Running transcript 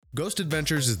Ghost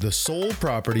Adventures is the sole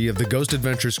property of the Ghost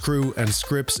Adventures crew and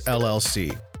Scripps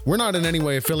LLC. We're not in any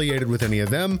way affiliated with any of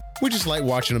them, we just like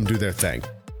watching them do their thing.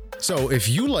 So if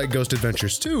you like Ghost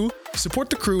Adventures too, support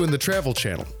the crew and the Travel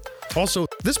Channel. Also,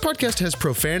 this podcast has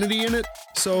profanity in it,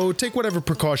 so take whatever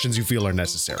precautions you feel are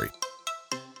necessary.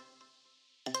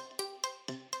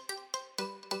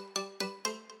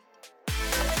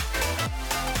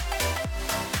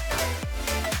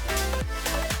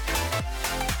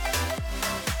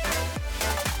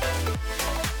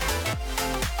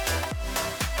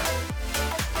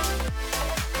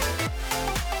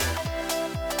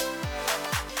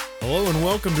 Hello and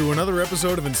welcome to another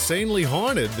episode of Insanely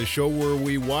Haunted, the show where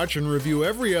we watch and review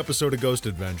every episode of Ghost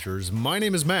Adventures. My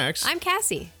name is Max. I'm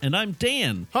Cassie. And I'm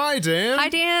Dan. Hi, Dan. Hi,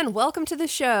 Dan. Welcome to the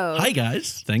show. Hi,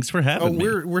 guys. Thanks for having me.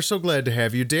 We're so glad to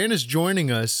have you. Dan is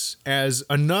joining us as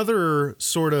another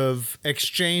sort of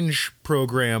exchange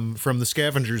program from the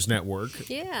Scavengers Network.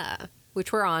 Yeah,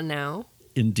 which we're on now.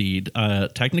 Indeed.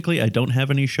 Technically, I don't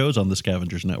have any shows on the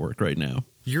Scavengers Network right now.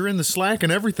 You're in the Slack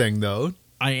and everything, though.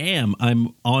 I am.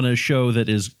 I'm on a show that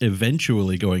is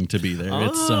eventually going to be there.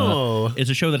 Oh. It's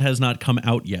a show that has not come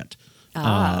out yet.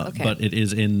 Okay. But it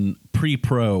is in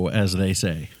pre-pro, as they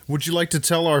say. Would you like to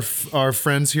tell our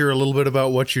friends here a little bit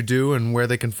about what you do and where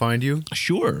they can find you?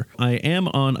 Sure. I am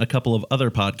on a couple of other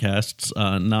podcasts,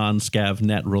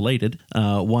 non-ScavNet related.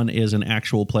 One is an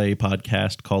actual play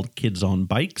podcast called Kids on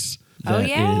Bikes.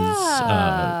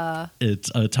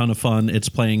 It's a ton of fun. It's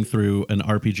playing through an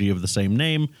RPG of the same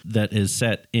name that is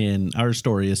set in, our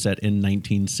story is set in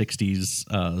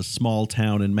 1960s small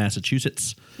town in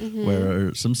Massachusetts,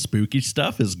 where some spooky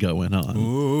stuff is going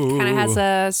on. Kind of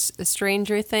has a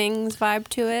Stranger Things vibe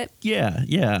to it.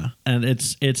 Yeah. And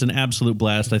it's an absolute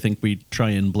blast. I think we try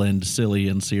and blend silly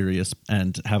and serious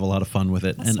and have a lot of fun with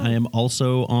it. Awesome. And I am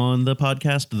also on the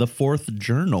podcast The Fourth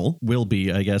Journal. Will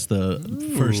be, I guess, the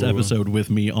first episode with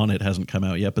me on it hasn't come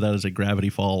out yet, but that is a Gravity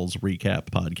Falls recap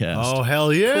podcast. Oh,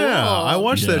 hell yeah. Cool. I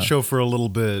watched Yeah. that show for a little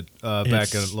bit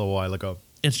back a little while ago.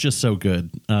 It's just so good.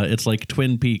 It's like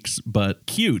Twin Peaks, but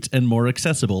cute and more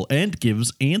accessible and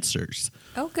gives answers.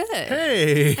 Oh, good.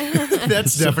 Hey,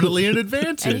 that's definitely an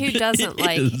advantage. And who doesn't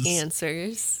like is.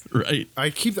 answers? Right.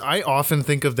 I often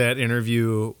think of that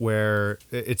interview where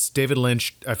it's David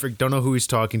Lynch. Don't know who he's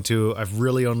talking to. I've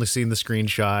really only seen the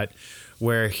screenshot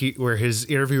where his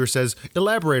interviewer says,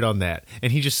 "Elaborate on that,"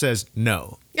 and he just says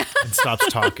no and stops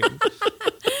talking.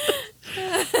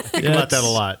 I think about that a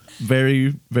lot.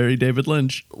 Very, very David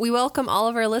Lynch. We welcome all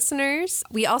of our listeners.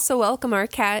 We also welcome our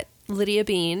cat, Lydia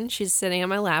Bean. She's sitting on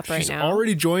my lap right She's now.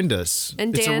 already joined us.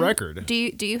 And it's Dan, a record. Do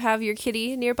you have your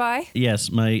kitty nearby? Yes,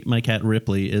 my cat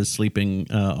Ripley is sleeping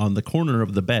on the corner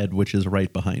of the bed, which is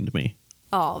right behind me.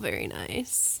 Oh, very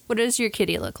nice. What does your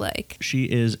kitty look like? She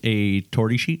is a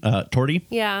tortie.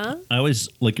 Yeah. I always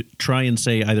try and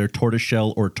say either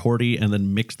tortoiseshell or tortie and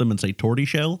then mix them and say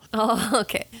tortieshell. Oh,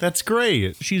 okay. That's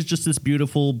great. She's just this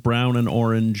beautiful brown and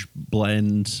orange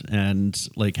blend and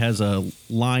has a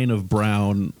line of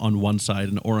brown on one side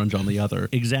and orange on the other,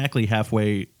 exactly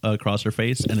halfway across her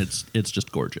face, and it's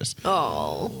just gorgeous.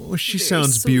 Oh, She very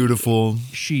sounds sweet. beautiful.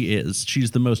 She is.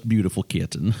 She's the most beautiful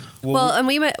kitten. Well, and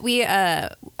we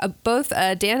both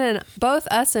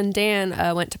us and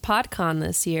Dan went to PodCon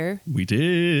this year. We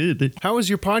did. How was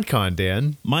your PodCon,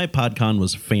 Dan? My PodCon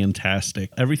was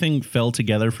fantastic. Everything fell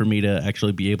together for me to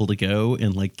actually be able to go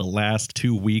in the last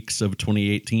 2 weeks of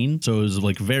 2018. So it was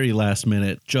very last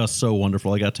minute, just so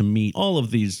wonderful. I got to meet all of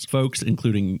these folks,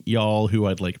 including y'all who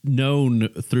I'd known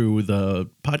through the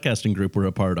podcasting group we're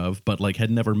a part of, but had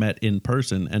never met in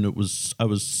person. And I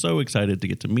was so excited to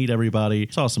get to meet everybody.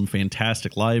 Saw some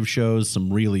fantastic live shows,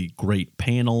 some really great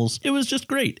panels. It was just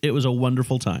great. It was a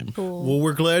wonderful time. Cool. Well,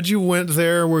 we're glad you went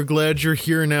there. We're glad you're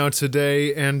here now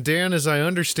today. And Dan, as I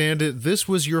understand it, this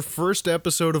was your first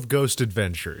episode of Ghost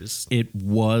Adventures. It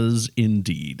was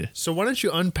indeed. So why don't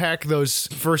you unpack those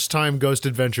first-time Ghost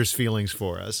Adventures feelings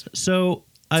for us? So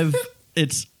I've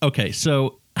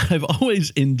always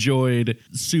enjoyed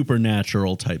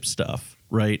supernatural type stuff,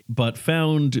 right? But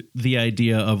found the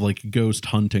idea of ghost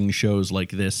hunting shows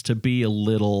like this to be a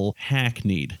little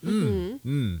hackneyed.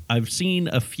 I've seen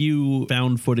a few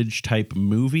found footage type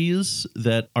movies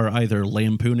that are either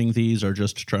lampooning these or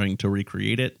just trying to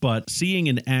recreate it. But seeing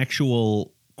an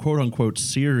actual quote unquote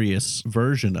serious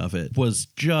version of it was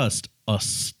just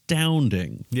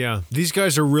astounding. Yeah, these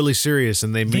guys are really serious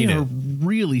and they They mean are it.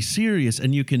 really serious,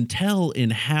 and you can tell in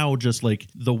how just like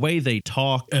the way they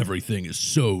talk, everything is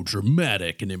so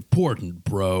dramatic and important,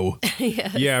 bro.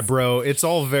 Yeah, bro, it's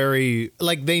all very,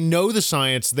 like, they know the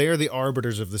science, they are the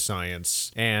arbiters of the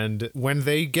science, and when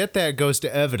they get that ghost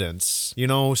evidence, you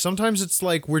know, sometimes it's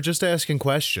like we're just asking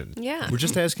questions. Yeah. We're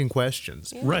just asking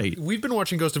questions. Right. We've been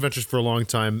watching Ghost Adventures for a long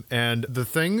time, and the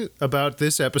thing about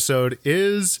this episode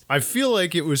is I feel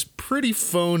like it was pretty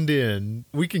phoned in.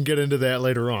 We can get into that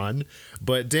later on,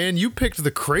 but Dan, you picked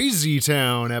the Crazy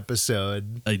Town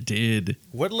episode. I did.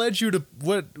 What led you to,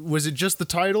 what, was it just the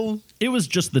title? It was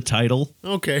just the title.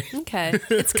 Okay. Okay.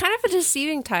 It's kind of a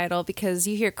deceiving title because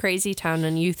you hear Crazy Town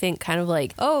and you think kind of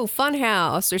like, oh,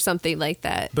 Funhouse or something like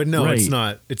that. But no, it's Right.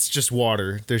 not. It's just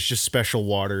water. There's just special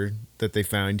water that they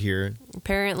found here.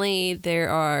 Apparently, there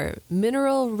are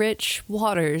mineral-rich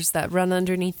waters that run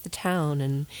underneath the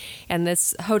town, and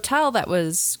this hotel that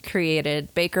was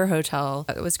created, Baker Hotel,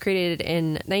 it was created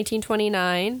in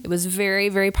 1929. It was very,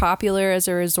 very popular as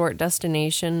a resort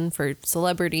destination for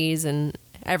celebrities and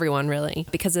everyone, really,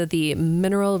 because of the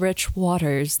mineral-rich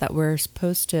waters that were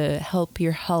supposed to help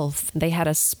your health. They had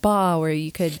a spa where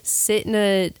you could sit in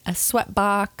a sweat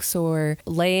box or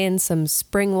lay in some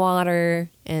spring water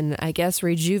and I guess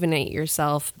rejuvenate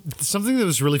yourself. Something that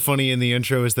was really funny in the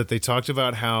intro is that they talked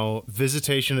about how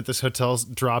visitation at this hotel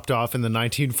dropped off in the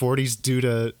 1940s due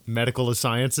to medical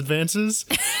science advances.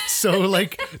 So,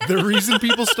 like, the reason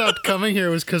people stopped coming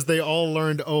here was because they all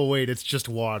learned, oh, wait, it's just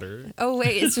water. Oh,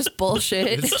 wait, it's just bullshit.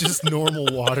 It's just normal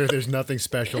water. There's nothing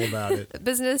special about it.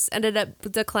 Business ended up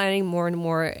declining more and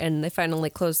more, and they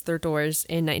finally closed their doors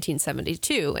in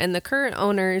 1972. And the current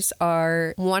owners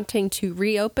are wanting to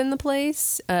reopen the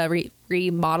place,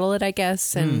 remodel it, I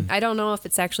guess. And I don't know if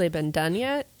it's actually been done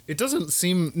yet. It doesn't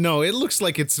seem, no, it looks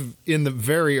like it's in the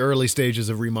very early stages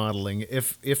of remodeling,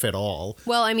 if at all.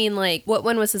 Well, I mean, like,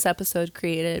 when was this episode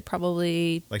created?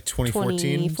 Probably Like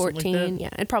 2014? 2014. Something like that? Yeah,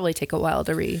 it'd probably take a while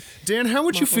to Dan, how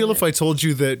would you feel if I told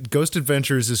you that Ghost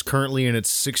Adventures is currently in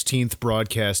its 16th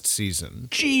broadcast season?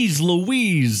 Jeez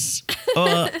Louise.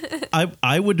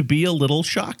 I would be a little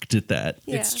shocked at that.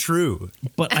 Yeah. It's true.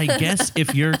 But I guess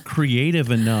if you're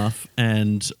creative enough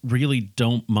and really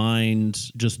don't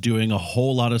mind just doing a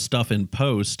whole lot of stuff in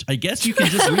post, I guess you can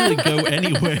just really go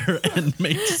anywhere and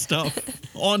make stuff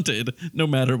haunted no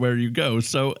matter where you go.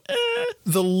 So,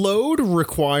 The load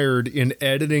required in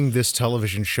editing this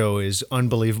television show is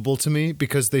unbelievable to me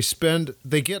because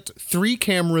they get 3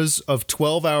 cameras of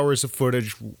 12 hours of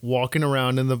footage walking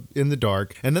around in the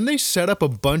dark, and then they set up a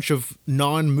bunch of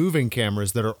non-moving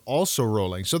cameras that are also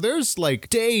rolling. So there's like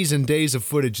days and days of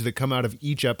footage that come out of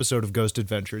each episode of Ghost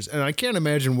Adventures, and I can't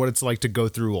imagine what it's like to go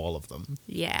through all of them.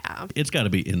 Yeah. it's got to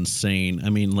be insane. I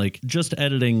mean, like, just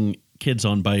editing Kids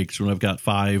on Bikes when I've got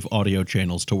 5 audio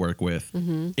channels to work with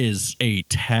is a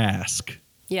task.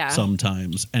 Yeah.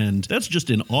 Sometimes. And that's just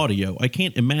in audio. I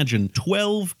can't imagine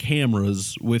 12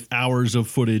 cameras with hours of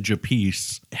footage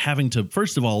apiece having to,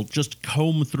 first of all, just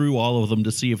comb through all of them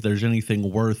to see if there's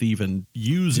anything worth even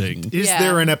using. Is Yeah.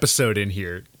 there an episode in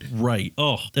here? Right.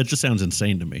 Oh, that just sounds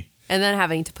insane to me. And then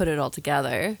having to put it all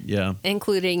together, Yeah.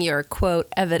 including your quote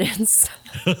evidence.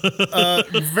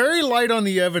 Very light on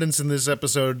the evidence in this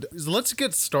episode. Let's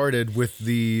get started with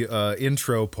the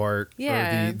intro part,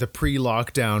 Yeah. or the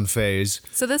pre-lockdown phase.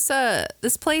 So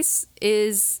this place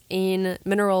is in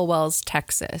Mineral Wells,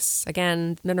 Texas.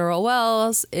 Again, Mineral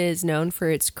Wells is known for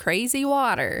its crazy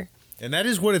water. And that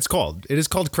is what it's called. It is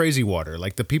called Crazy Water.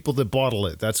 Like the people that bottle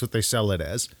it, that's what they sell it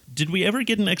as. Did we ever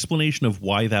get an explanation of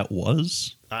why that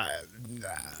was?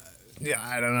 Yeah,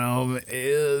 I don't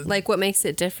know. Like what makes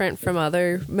it different from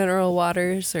other mineral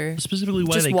waters, or Specifically,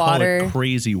 why Just they water. call it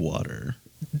crazy water.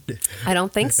 I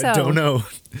don't think so. I don't know.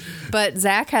 But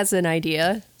Zach has an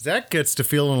idea. Zach gets to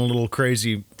feeling a little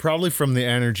crazy, probably from the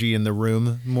energy in the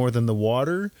room more than the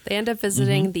water. They end up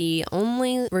visiting the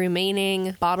only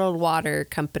remaining bottled water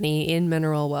company in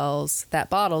Mineral Wells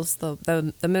that bottles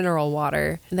the mineral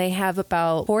water. They have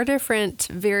about 4 different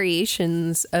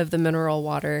variations of the mineral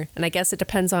water, and I guess it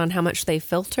depends on how much they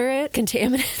filter it.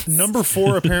 Contaminants. Number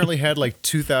 4 apparently had like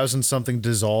 2,000 something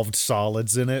dissolved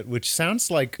solids in it, which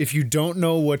sounds like if you don't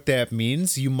know what that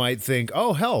means, you might think,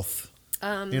 oh, health.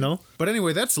 You know? But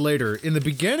anyway, that's later. In the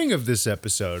beginning of this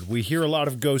episode, we hear a lot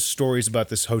of ghost stories about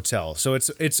this hotel. So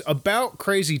it's about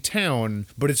Crazy Town,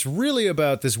 but it's really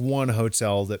about this one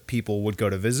hotel that people would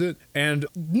go to visit. And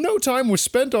no time was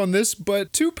spent on this,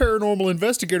 but 2 paranormal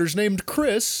investigators named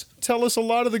Chris tell us a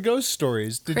lot of the ghost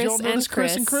stories. Did y'all notice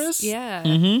Chris and Chris?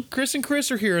 Yeah. Chris and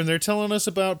Chris are here, and they're telling us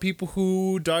about people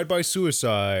who died by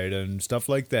suicide and stuff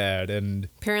like that. And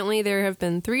Apparently, there have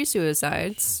been 3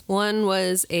 suicides. One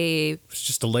was it's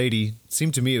just a lady. It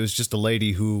seemed to me it was just a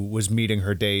lady who was meeting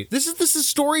her date. This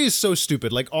story is so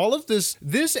stupid. Like, all of this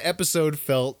episode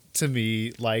felt to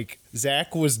me like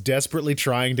Zach was desperately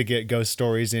trying to get ghost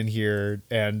stories in here,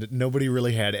 and nobody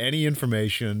really had any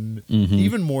information,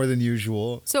 even more than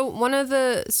usual. So one of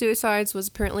the suicides was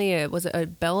apparently was it a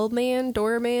bellman,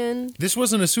 doorman? This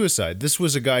wasn't a suicide. This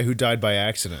was a guy who died by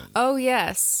accident. Oh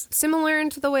yes, similar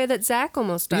to the way that Zach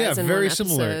almost dies. Yeah, in very one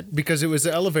similar. episode. Because it was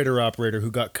the elevator operator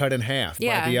who got cut in half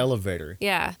by the elevator.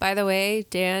 Yeah. By the way,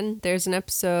 Dan, there's an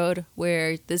episode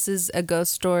where this is a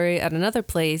ghost story at another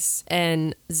place,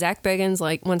 and Zach Bagans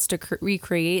wants to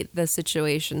recreate the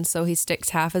situation, so he sticks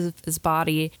half of his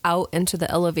body out into the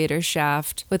elevator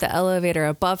shaft with the elevator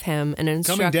above him, and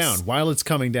Coming down while it's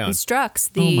coming down. Instructs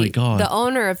Oh my God. the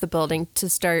owner of the building to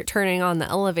start turning on the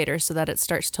elevator so that it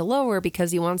starts to lower,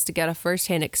 because he wants to get a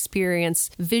firsthand experience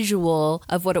visual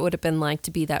of what it would have been like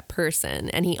to be that person,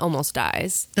 and he almost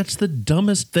dies. That's the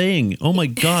dumbest thing. Oh my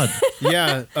God.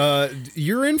 Yeah,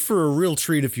 you're in for a real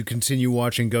treat if you continue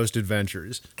watching Ghost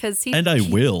Adventures. And I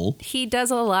will. He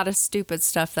does a lot of stupid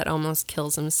stuff that almost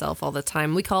kills himself all the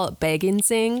time. We call it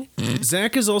Bagginsing.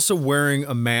 Zach is also wearing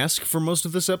a mask for most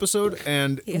of this episode,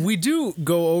 and we do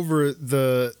go over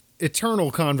the eternal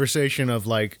conversation of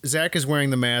like Zach is wearing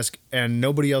the mask and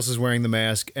nobody else is wearing the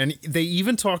mask, and they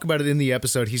even talk about it in the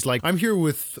episode. He's like, I'm here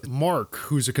with Mark,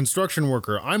 who's a construction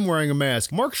worker. I'm wearing a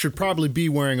mask. Mark should probably be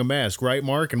wearing a mask, right,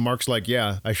 Mark? And Mark's like,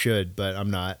 yeah, I should, but I'm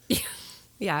not.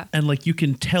 Yeah. And like you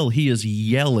can tell he is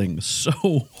yelling so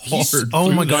hard.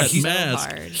 Oh my through God, that he's mask.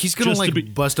 so hard. He's gonna Just to like be-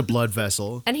 bust a blood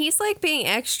vessel. And he's like being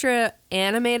extra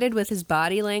animated with his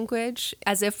body language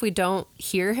as if we don't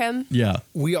hear him. Yeah.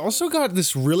 We also got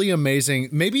this really amazing,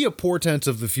 maybe a portent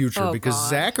of the future, Oh, because God.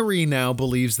 Zachary now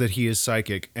believes that he is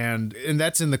psychic, and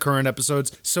that's in the current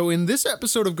episodes. So in this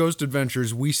episode of Ghost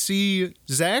Adventures, we see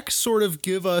Zach sort of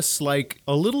give us like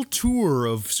a little tour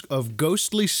of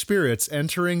ghostly spirits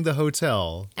entering the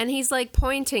hotel. And he's like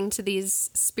pointing to these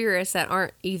spirits that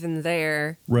aren't even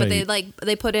there. Right. But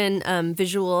they put in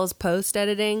visuals post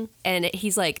editing, and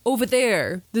he's like, over there,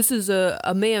 this is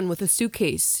a man with a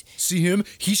suitcase. See him?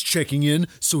 He's checking in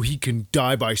so he can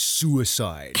die by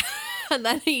suicide. And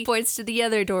then he points to the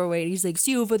other doorway, and he's like,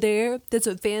 see over there? That's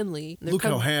a family. And they're Look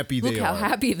how happy they Look how are.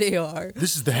 happy they are.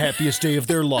 This is the happiest day of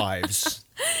their lives.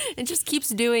 And just keeps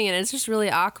doing it. It's just really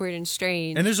awkward and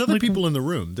strange. And there's other people in the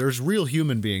room. There's real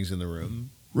human beings in the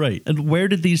room. Right. And where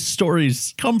did these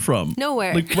stories come from?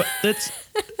 Nowhere. Like what that's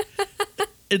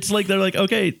it's like they're like,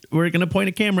 okay, we're gonna point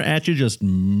a camera at you, just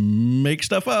make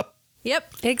stuff up.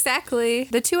 Yep, exactly.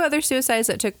 The 2 other suicides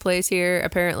that took place here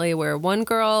apparently were one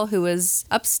girl who was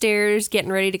upstairs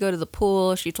getting ready to go to the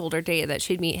pool. She told her date that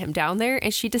she'd meet him down there,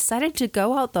 and she decided to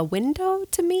go out the window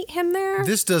to meet him there.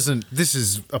 This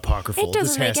is apocryphal. It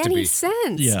doesn't this has make to any be.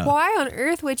 sense. Yeah. Why on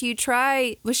earth would you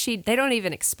try? They don't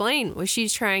even explain. Was she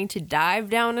trying to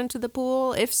dive down into the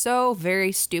pool? If so,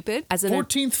 very stupid.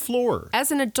 14th floor.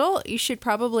 As an adult, you should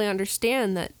probably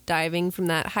understand that diving from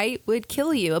that height would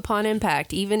kill you upon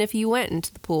impact, even if you went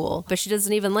into the pool. But she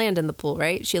doesn't even land in the pool,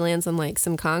 right? She lands on like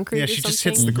some concrete Yeah, or she something. just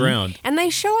hits the ground. And they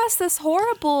show us this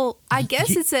horrible, I guess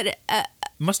it's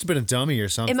Must have been a dummy or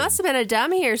something. it must have been a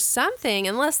dummy or something,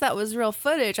 unless that was real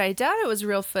footage. I doubt it was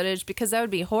real footage, because that would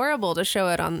be horrible to show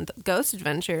it on Ghost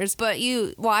Adventures. But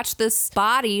you watch this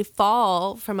body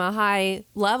fall from a high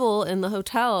level in the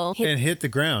hotel. and hit the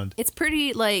ground. It's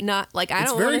pretty not like I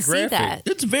It's don't very want to see graphic. that.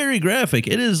 It's very graphic.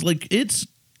 It is like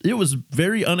it was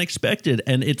very unexpected,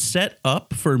 and it set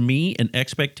up for me an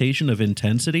expectation of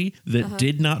intensity that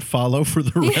did not follow for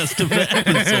the rest of the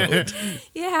episode.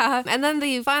 Yeah. And then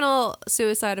the final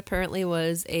suicide apparently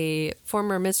was a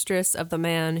former mistress of the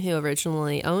man who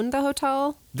originally owned the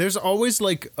hotel. There's always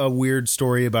like a weird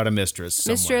story about a mistress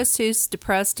somewhere. Mistress who's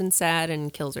depressed and sad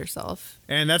and kills herself.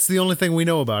 And that's the only thing we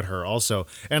know about her also.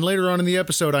 And later on in the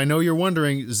episode, I know you're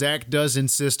wondering, Zach does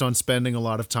insist on spending a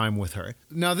lot of time with her.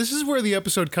 Now, this is where the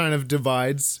episode kind of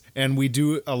divides, and we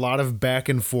do a lot of back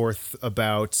and forth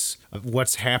about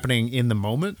what's happening in the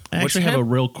moment. I actually have a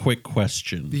real quick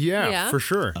question. Yeah, for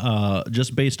sure.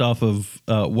 Just based off of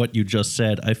what you just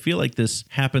said, I feel like this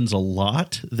happens a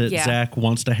lot, that Yeah. Zach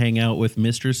wants to hang out with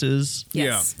mistresses.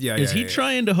 Yes. Yeah. Is he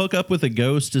trying to hook up with a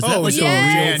ghost? Is that Oh, like yes. a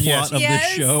real Dan, yes. plot of this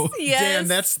show?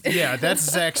 Yes. Dan, that's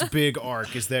Zach's big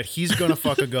arc, is that he's gonna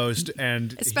fuck a ghost,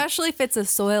 and Especially if it's a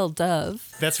soiled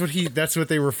dove. that's what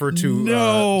they refer to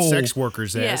No. sex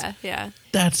workers as. Yeah, yeah.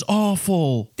 That's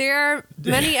awful. There are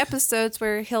many episodes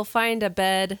where he'll find a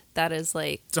bed that is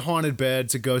like It's a haunted bed.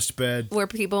 It's a ghost bed. where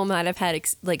people might have had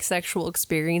like sexual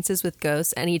experiences with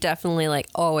ghosts, and he definitely like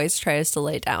always tries to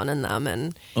lay down in them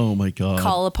and Oh my God.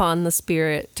 call upon the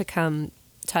spirit to come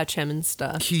touch him and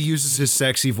stuff. He uses his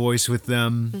sexy voice with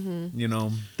them, you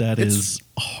know. That It's- is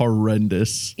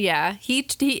horrendous. Yeah, he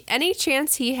any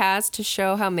chance he has to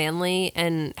show how manly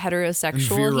and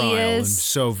heterosexual virile he and is.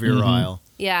 so virile.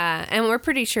 Yeah, and we're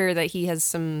pretty sure that he has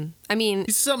some. I mean,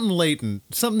 He's something latent,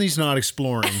 something he's not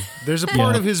exploring. There's a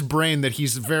part Yeah. of his brain that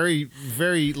he's very,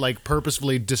 very like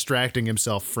purposefully distracting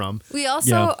himself from. we also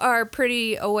Yeah. are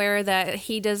pretty aware that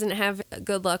he doesn't have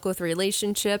good luck with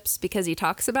relationships because he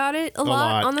talks about it a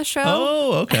lot lot. on the show.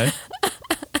 Oh, okay.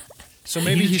 So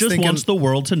maybe he he's just thinking, wants the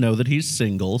world to know that he's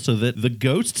single so that the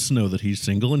ghosts know that he's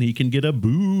single and he can get a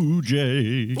boo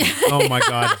jay. oh my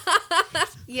god,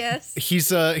 Yes.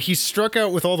 he's struck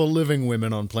out with all the living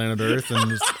women on planet Earth and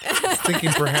is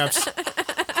thinking perhaps.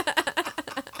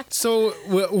 So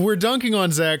we're dunking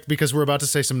on Zach because we're about to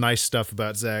say some nice stuff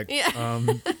about Zach.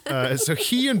 Yeah. So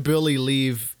he and Billy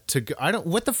leave to go, I don't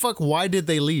what the fuck, why did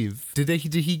they leave? Did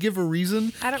he give a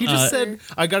reason? I don't He just remember.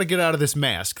 said I got to get out of this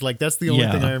mask. Like that's the only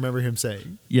Yeah. thing I remember him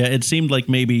saying. Yeah, it seemed like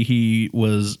maybe he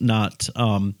was not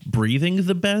breathing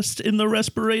the best in the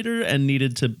respirator and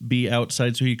needed to be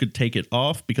outside so he could take it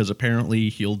off because apparently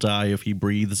he'll die if he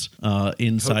breathes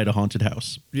inside a haunted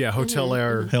house. Yeah, hotel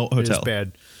air is Hotel.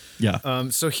 bad. Yeah.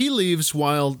 So he leaves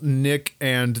while Nick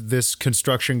and this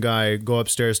construction guy go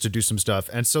upstairs to do some stuff.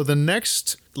 And so the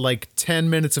next like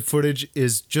 10 minutes of footage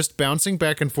is just bouncing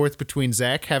back and forth between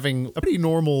Zach having a pretty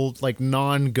normal like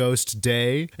non-ghost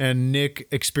day and Nick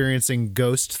experiencing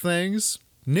ghost things.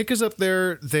 Nick is up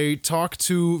there. They talk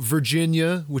to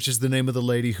Virginia, which is the name of the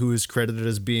lady who is credited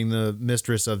as being the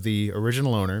mistress of the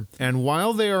original owner. And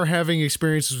while they are having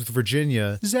experiences with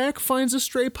Virginia, Zach finds a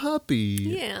stray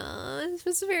puppy. Yeah, it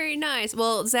was very nice.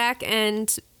 Well, Zach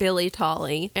and Billy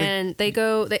Tolley, and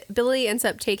Billy ends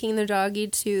up taking the doggy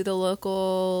to the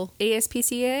local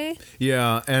ASPCA.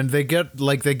 Yeah, and they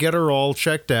get her all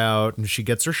checked out, and she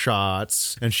gets her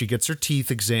shots, and she gets her teeth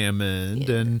examined,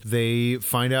 and they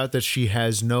find out that she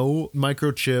has no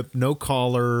microchip, no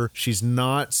collar, she's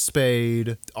not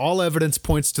spayed. All evidence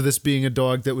points to this being a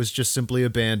dog that was just simply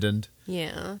abandoned.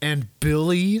 Yeah. And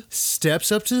Billy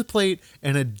steps up to the plate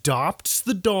and adopts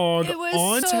the dog It was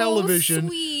on so television.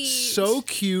 sweet. So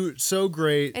cute, so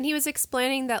great. And he was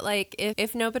explaining that, like,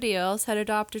 if nobody else had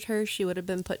adopted her, she would have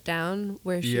been put down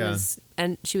where she was,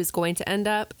 and she was going to end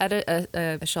up at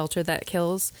a shelter that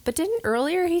kills. But didn't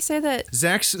earlier he say that?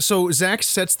 Zach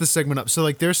sets the segment up. So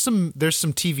like there's some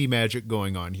TV magic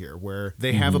going on here where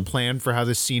they have a plan for how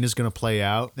this scene is going to play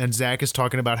out, and Zach is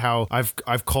talking about how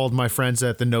I've called my friends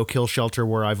at the no kill shelter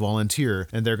where I volunteer,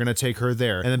 and they're going to take her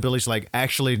there. And then Billy's like,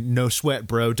 actually, no sweat,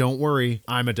 bro. Don't worry.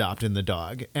 I'm adopting the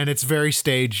dog. And it's very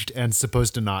staged and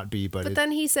supposed to not be, but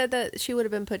Then he said that she would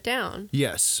have been put down.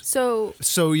 yes. So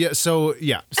So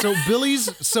Billy's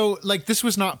like this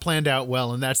was not planned out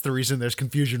well, and that's the reason there's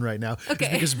confusion right now. Okay.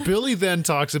 It's because Billy then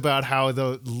talks about how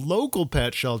the local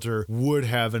pet shelter would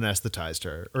have anesthetized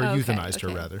her or euthanized her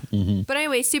rather. But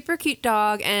anyway, super cute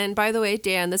dog. And by the way,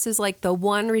 Dan, this is like the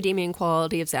one redeeming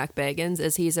quality of Zach Bagans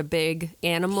is he's a big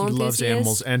animal He loves enthusiast.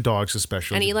 animals and dogs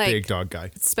especially. And he, He's a like, big dog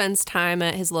guy. Spends time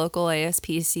at his local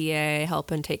ASPCA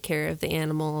helping take care of the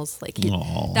animals. Like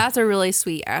Aw. that's a really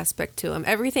sweet aspect to him.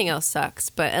 Everything else sucks,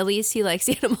 but at least he likes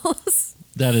animals.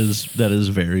 That is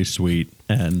very sweet.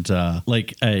 And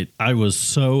I was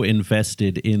so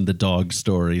invested in the dog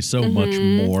story, so much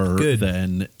more Good.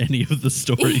 than any of the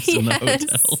stories in the Yes.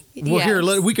 hotel. Well, here,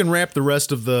 Yes. we can wrap the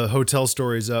rest of the hotel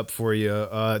stories up for you.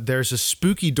 There's a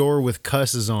spooky door with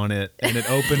cusses on it, and it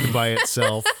opened by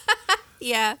itself.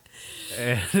 Yeah.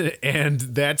 And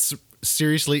that's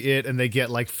seriously it. And they get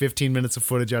like 15 minutes of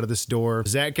footage out of this door.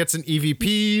 Zach gets an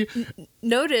EVP.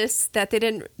 Notice that they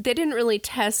didn't really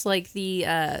test like the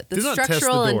Did not test the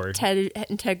structural door.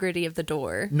 integrity of the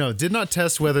door. No, did not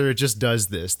test whether it just does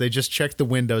this. They just checked the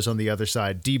windows on the other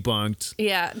side. Debunked.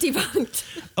 Yeah, debunked.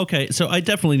 Okay, so I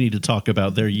definitely need to talk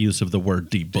about their use of the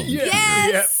word debunk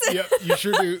Yes! Yep, you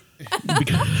sure do.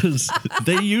 because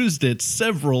they used it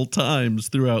several times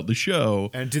throughout the show.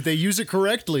 And did they use it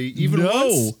correctly? Even No.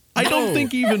 once? I don't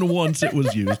think even once it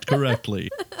was used correctly.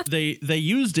 They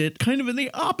used it kind of in the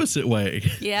opposite way.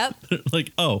 Yep.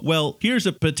 Like, oh, well, here's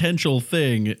a potential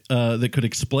thing that could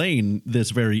explain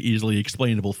this very easily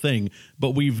explainable thing,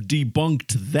 but we've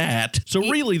debunked that. So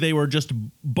really, they were just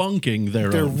bunking their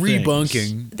They're own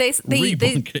rebunking.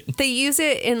 They use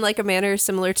it in like a manner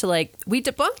similar to like, we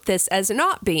debunked this as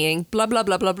not being blah, blah,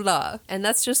 blah, blah, blah. And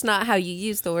that's just not how you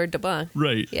use the word debunk.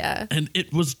 Right. Yeah. And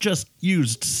it was just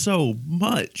used so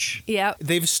much. Yeah.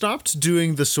 They've stopped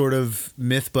doing the sort of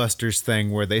Mythbusters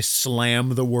thing where they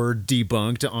slam the word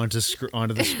debunked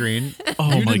onto the screen.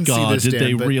 Oh You my didn't see God, this, did Dan,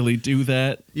 they but- really do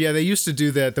that? Yeah, they used to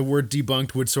do that. The word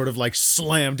debunked would sort of like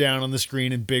slam down on the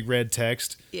screen in big red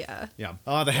text. Yeah. Yeah.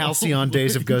 The halcyon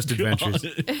days of Ghost Adventures.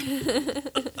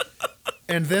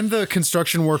 And then the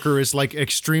construction worker is like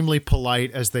extremely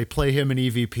polite as they play him an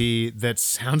EVP that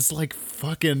sounds like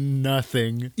fucking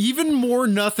nothing. Even more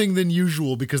nothing than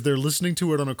usual because they're listening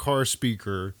to it on a car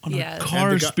speaker. On Yeah. a car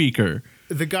And the guy- speaker.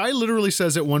 The guy literally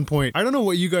says at one point, I don't know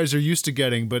what you guys are used to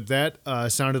getting, but that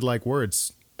sounded like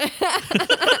words.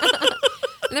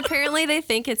 And apparently they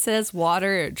think it says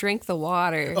water, drink the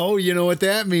water. Oh, you know what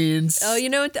that means. Oh, you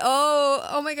know what?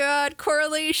 Oh my God.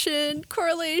 Correlation.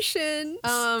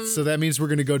 So that means we're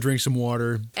going to go drink some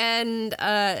water. And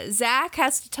Zach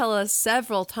has to tell us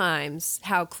several times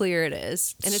how clear it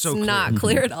is. And it's So clear. not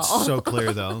clear at all. So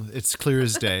clear, though. It's clear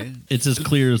as day. It's as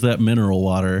clear as that mineral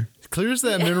water. Clear as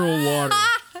that mineral water.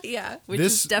 Yeah, which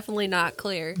This- is definitely not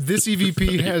clear. This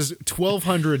EVP has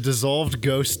 1,200 dissolved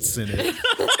ghosts in it.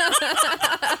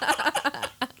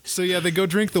 So yeah, they go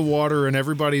drink the water and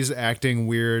everybody's acting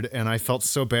weird, and I felt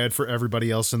so bad for everybody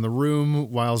else in the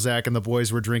room while Zach and the boys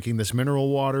were drinking this mineral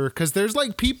water, because there's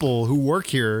like people who work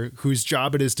here whose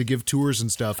job it is to give tours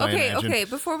and stuff, I imagine. Okay.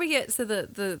 Before we get to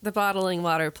the bottling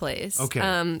water place, Okay.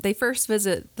 they first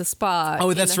visit the spa. Oh,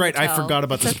 in that's the right. I hotel. forgot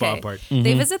about the It's spa okay. part.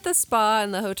 They visit the spa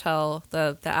in the hotel,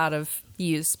 the out of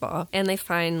use spa, and they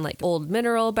find like old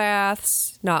mineral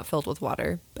baths, not filled with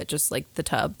water, but just like the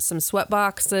tub, some sweat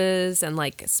boxes, and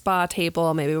like a spa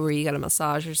table, maybe where you get a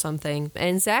massage or something.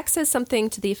 And Zach says something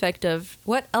to the effect of,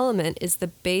 "What element is the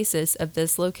basis of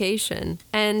this location?"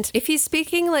 And if he's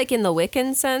speaking like in the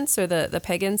Wiccan sense or the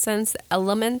pagan sense,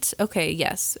 element, okay,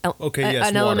 yes. Okay, yes,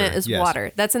 An element water, is yes.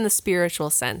 water. That's in the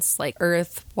spiritual sense, like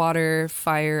earth, water,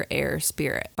 fire, air,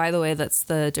 spirit. By the way, that's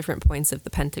the different points of the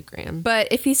pentagram. But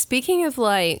if he's speaking of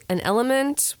like an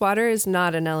element, water is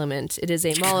not an element. It is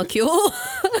a molecule.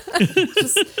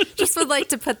 just would like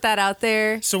to put that out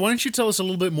there. So why don't you tell us a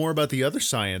little bit more about the other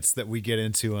science that we get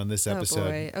into on this episode?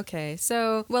 Oh boy. Okay.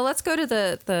 So, well, let's go to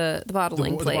the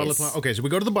bottling The place. bottling plant. Okay, so we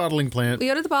go to the bottling plant. We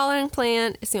go to the bottling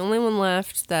plant. It's the only one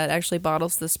left that actually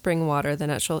bottles the spring water, the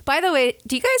natural. By the way,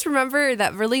 do you guys remember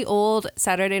that really old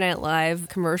Saturday Night Live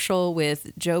commercial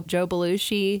with Joe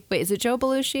Belushi? Wait, is it Joe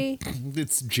Belushi?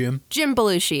 It's Jim. Jim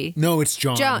Belushi. No, it's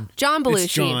John. John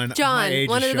Belushi. It's John. My age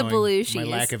one is of the showing. Belushis. My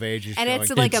lack of age is and showing. it's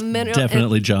like It's a mineral.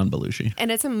 definitely John Belushi.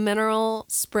 And it's a mineral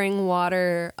spring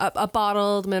water, a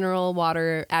bottled mineral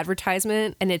water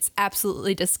advertisement, and it's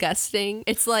absolutely disgusting.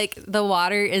 It's like the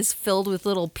water is filled with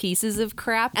little pieces of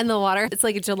crap, and the water, it's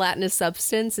like a gelatinous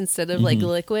substance instead of like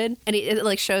liquid. And it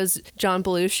like shows John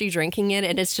Belushi drinking it,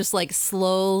 and it's just like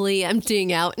slowly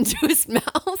emptying out into his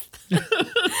mouth.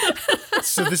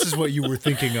 So this is what you were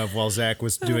thinking of while Zach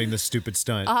was doing this stupid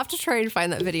stunt. I'll have to try and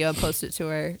find that video and post it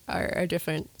to our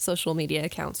different social media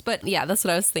accounts. But yeah, that's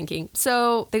what I was thinking.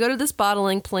 So they go to this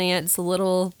bottling plant. It's a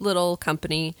little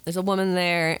company. There's a woman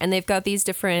there, and they've got these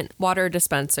different water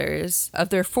dispensers.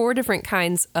 There are 4 different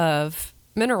kinds of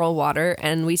mineral water,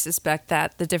 and we suspect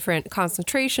that the different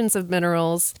concentrations of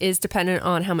minerals is dependent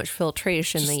on how much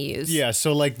filtration they use. Yeah,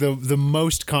 so like the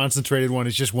most concentrated one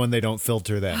is just one they don't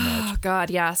filter that much. Oh God,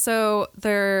 yeah. So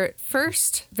their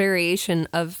first variation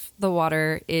of the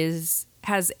water has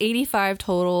 85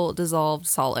 total dissolved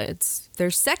solids.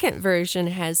 Their second version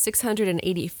has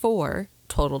 684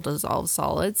 total dissolved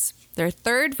solids. Their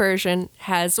third version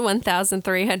has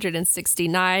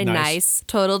 1,369 nice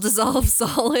total dissolved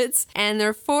solids. And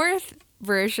their fourth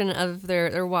version of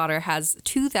their water has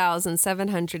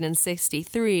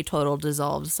 2,763 total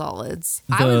dissolved solids.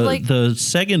 The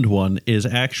second one is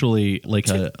actually like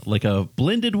a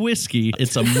blended whiskey.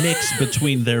 It's a mix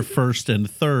between their first and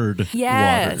third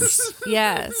waters.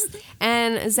 Yes.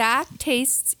 And Zach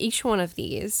tastes each one of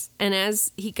these. And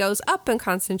as he goes up in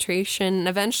concentration,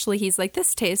 eventually he's like,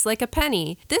 this tastes like a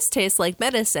penny. This tastes like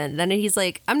medicine. Then he's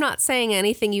like, I'm not saying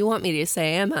anything you want me to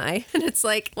say, am I? And it's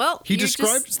like, well, He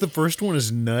describes the first one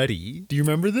as nutty. Do you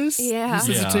remember this? Yeah. He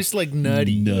says Yeah. it tastes like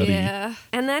nutty. Yeah.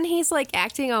 And then he's like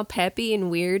acting all peppy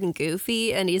and weird and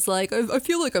goofy. And he's like, I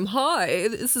feel like I'm high.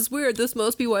 This is weird. This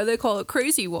must be why they call it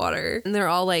crazy water. And they're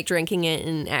all like drinking it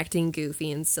and acting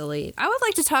goofy and silly. I would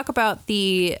like to talk about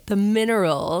the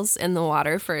minerals in the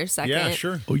water for a second. Yeah,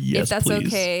 sure. Oh, yes, if that's please.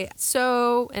 okay.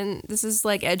 So, and this is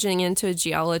like edging into a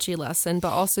geology lesson, but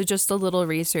also just a little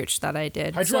research that I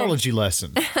did. Hydrology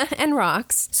lesson. And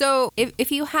rocks. So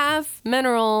if you have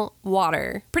mineral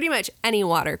water, pretty much any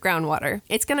water, groundwater,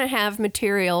 it's going to have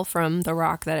material from the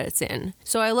rock that it's in.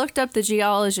 So I looked up the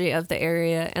geology of the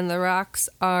area, and the rocks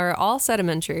are all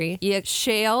sedimentary. You have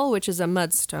shale, which is a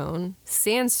mudstone,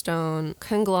 sandstone,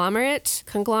 conglomerate.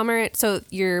 So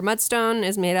your mudstone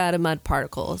is made out of mud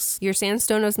particles. Your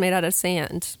sandstone is made out of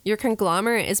sand. Your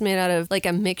conglomerate is made out of like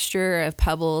a mixture of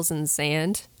pebbles and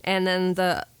sand. And then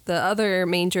the other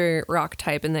major rock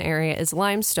type in the area is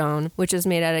limestone, which is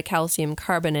made out of calcium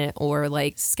carbonate or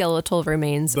like skeletal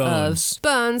remains Bones. of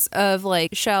bones of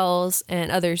like shells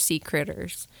and other sea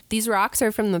critters. These rocks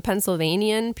are from the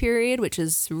Pennsylvanian period, which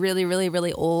is really, really,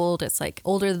 really old. It's like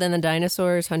older than the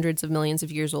dinosaurs, hundreds of millions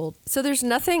of years old. So there's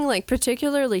nothing like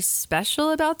particularly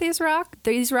special about these rocks.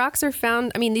 These rocks are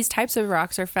found, these types of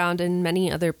rocks are found in many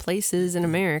other places in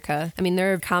America.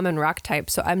 They're a common rock type,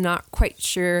 so I'm not quite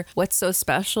sure what's so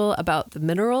special about the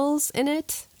minerals in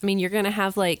it. You're going to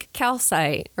have like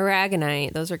calcite,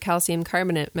 aragonite. Those are calcium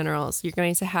carbonate minerals. You're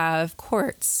going to have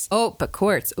quartz. Oh, but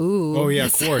quartz. Ooh. Oh, yeah,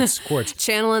 quartz.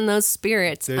 Channeling those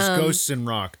spirits. There's ghosts in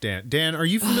rock, Dan. Dan, are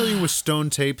you familiar with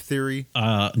stone tape theory?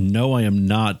 No, I am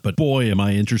not, but boy, am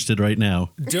I interested right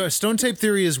now. Stone tape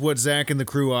theory is what Zach and the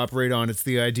crew operate on. It's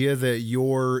the idea that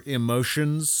your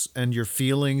emotions and your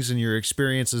feelings and your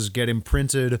experiences get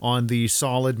imprinted on the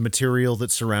solid material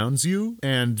that surrounds you,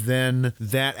 and then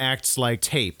that acts like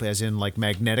tape, as in like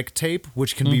magnetic tape,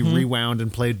 which can be rewound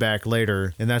and played back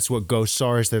later. And that's what ghosts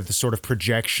are, is they're the sort of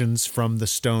projections from the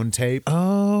stone tape.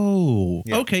 Oh,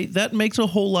 Yeah. okay. That makes a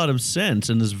whole lot of sense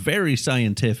and is very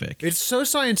scientific. It's so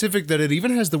scientific that it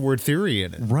even has the word theory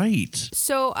in it. Right.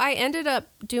 So I ended up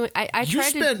doing, I You tried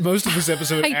spent most of this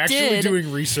episode I actually did.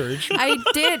 doing research. I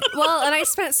did. Well, and I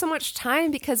spent so much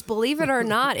time because, believe it or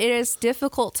not, it is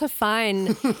difficult to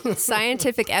find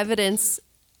scientific evidence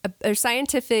or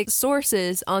scientific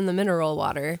sources on the mineral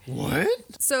water. What?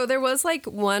 So there was like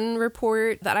one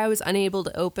report that I was unable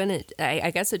to open. I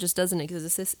guess it just doesn't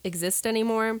exist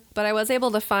anymore. But I was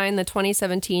able to find the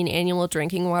 2017 Annual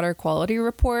Drinking Water Quality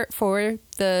Report for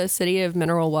the City of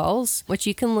Mineral Wells, which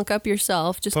you can look up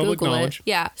yourself. Just Public Google knowledge. it.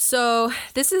 Yeah. So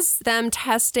this is them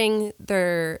testing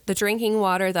the drinking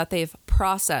water that they've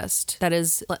processed that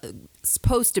is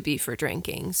supposed to be for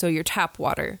drinking. So your tap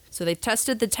water. So they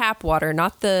tested the tap water,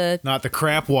 not the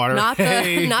crap water. not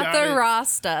Hey, the not got the it. raw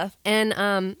stuff.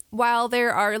 And while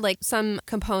there are like some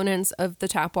components of the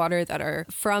tap water that are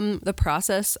from the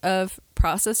process of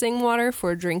processing water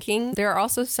for drinking, there are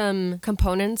also some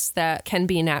components that can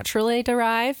be naturally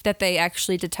derived that they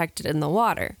actually detected in the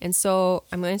water. And so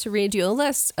I'm going to read you a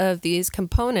list of these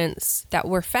components that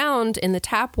were found in the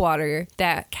tap water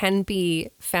that can be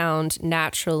found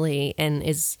naturally and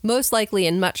is most likely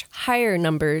in much higher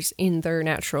numbers in their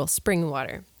natural spring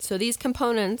water. So these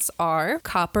components are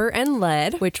copper and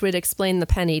lead, which would explain the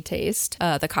penny taste,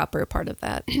 the copper part of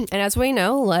that. And as we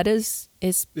know, lead is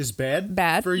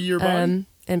bad for your body.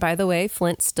 And by the way,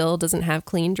 Flint still doesn't have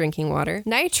clean drinking water.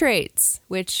 Nitrates,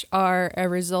 which are a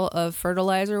result of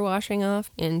fertilizer washing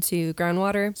off into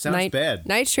groundwater. Sounds bad.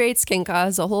 Nitrates can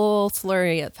cause a whole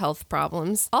flurry of health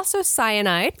problems. Also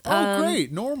cyanide.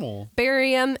 Great, normal.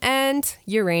 Barium and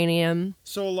uranium.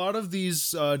 So a lot of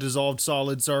these dissolved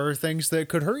solids are things that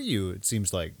could hurt you, it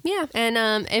seems like. Yeah.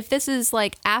 And if this is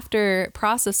like after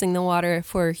processing the water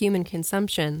for human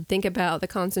consumption, think about the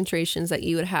concentrations that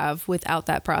you would have without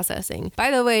that processing.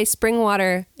 By the way, spring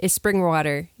water is spring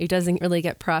water. It doesn't really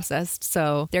get processed.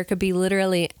 So there could be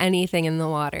literally anything in the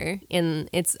water. And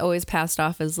it's always passed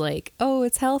off as like, oh,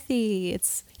 it's healthy.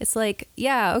 It's like,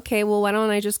 yeah, okay, well, why don't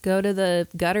I just go to the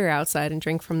gutter outside and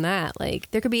drink from that? Like,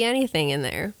 there could be anything in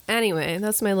there. Anyway,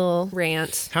 that's my little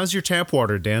rant. How's your tap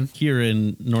water, Dan? Here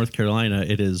in North Carolina,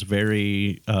 it is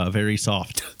very, very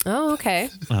soft. Oh, okay.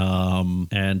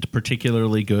 And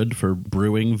particularly good for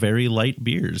brewing very light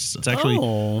beers. It's actually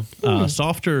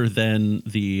softer than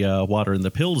the water in the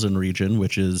Pilsen region,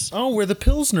 which is where the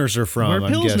Pilsners are from. where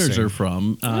I'm Pilsners guessing. are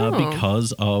from,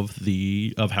 because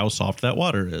of how soft that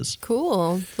water is.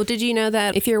 Cool. Well, did you know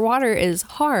that if your water is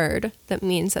hard, that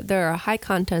means that there are high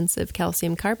contents of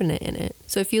calcium carbonate in it.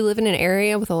 So if you live in an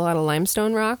area with a lot of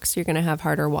limestone rocks, you're going to have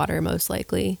harder water most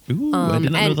likely. Ooh, I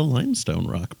did not know the limestone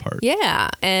rock part.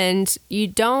 Yeah, and you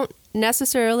don't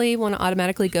necessarily want to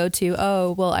automatically go to,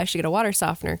 oh, well, I should get a water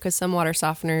softener, because some water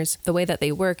softeners, the way that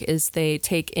they work is they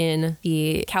take in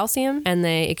the calcium and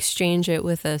they exchange it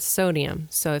with a sodium.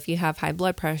 So if you have high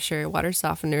blood pressure, water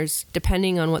softeners,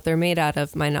 depending on what they're made out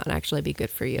of, might not actually be good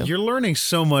for you. You're learning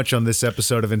so much on this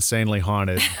episode of Insanely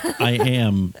Haunted. I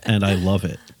am, and I love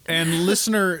it. And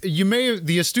listener,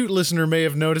 the astute listener may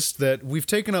have noticed that we've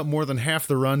taken up more than half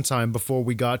the runtime before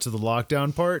we got to the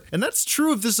lockdown part. And that's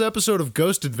true of this episode of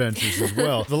Ghost Adventures as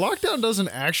well. The lockdown doesn't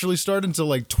actually start until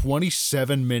like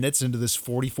 27 minutes into this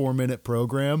 44-minute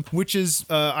program, which is,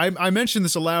 I mentioned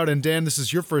this aloud, and Dan, this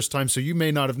is your first time, so you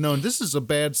may not have known. This is a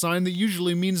bad sign that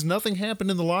usually means nothing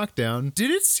happened in the lockdown.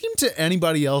 Did it seem to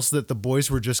anybody else that the boys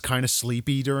were just kind of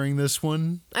sleepy during this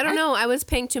one? I don't know. I was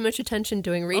paying too much attention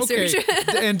doing research.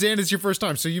 Okay. And Dan, it's your first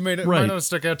time, so you might not have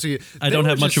stuck out to you. I don't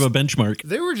have much of a benchmark.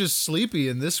 They were just sleepy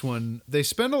in this one. They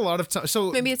spend a lot of time.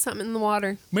 So Maybe it's something in the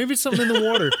water. Maybe it's something in the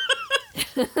water.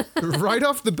 Right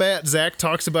off the bat, Zach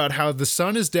talks about how the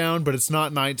sun is down, but it's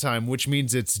not nighttime, which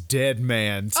means it's dead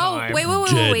man time. Oh, wait.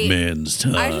 Dead man's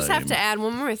time. I just have to add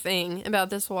one more thing about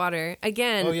this water.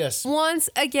 Again, Oh, yes. Once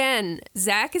again,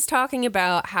 Zach is talking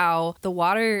about how the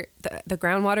water, the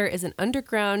groundwater is an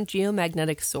underground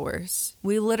geomagnetic source.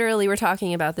 We literally were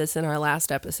talking about this in our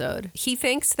last episode. He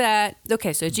thinks that,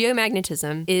 okay, so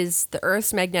geomagnetism is the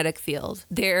Earth's magnetic field.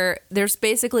 There's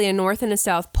basically a north and a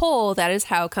south pole. That is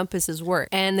how compasses work.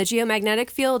 And the geomagnetic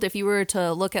field, if you were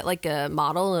to look at like a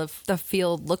model of the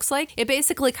field looks like, it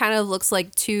basically kind of looks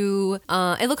like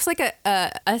it looks like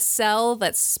a cell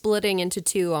that's splitting into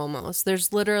two almost.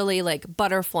 There's literally like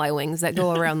butterfly wings that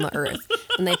go around the Earth.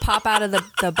 And they pop out of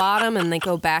the bottom and they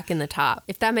go back in the top.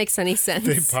 If that makes any sense.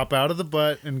 They pop out of the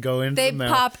butt and go into the mouth.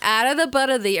 They pop out of the butt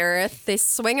of the Earth, they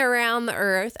swing around the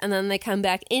Earth, and then they come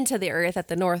back into the Earth at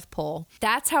the North Pole.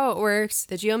 That's how it works.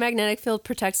 The geomagnetic field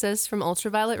protects us from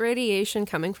ultraviolet radiation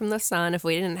coming from the sun. If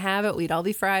we didn't have it, we'd all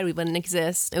be fried. We wouldn't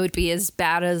exist. It would be as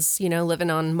bad as,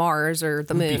 living on Mars or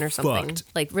the moon or something. Fucked.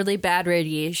 Like really bad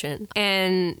radiation.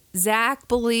 And Zach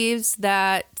believes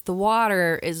that the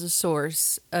water is a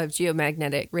source of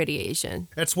geomagnetic radiation.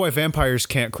 That's why vampires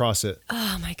can't cross it.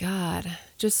 Oh my God.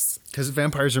 Just Because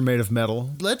vampires are made of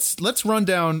metal. Let's run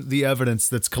down the evidence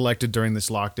that's collected during this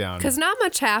lockdown. because not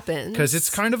much happens. Because it's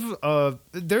kind of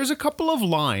there's a couple of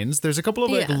lines. There's a couple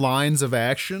of Yeah. lines of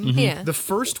action. Yeah. The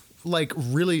first,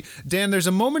 really, Dan, there's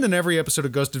a moment in every episode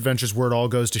of Ghost Adventures where it all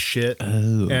goes to shit,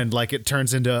 and it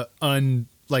turns into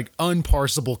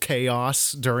unparsable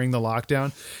chaos during the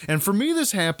lockdown. And for me,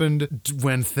 this happened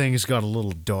when things got a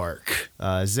little dark.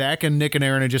 Zach and Nick and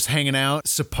Aaron are just hanging out.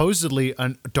 Supposedly,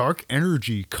 a dark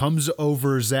energy comes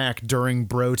over Zach during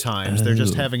bro times. They're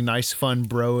just having nice, fun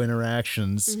bro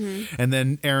interactions. Mm-hmm. And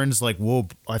then Aaron's like, whoa,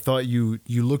 I thought you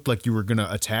looked like you were going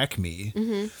to attack me.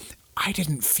 Mm-hmm. I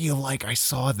didn't feel like I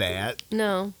saw that.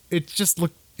 No. It's just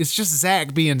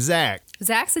Zach being Zach.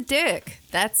 Zach's a dick.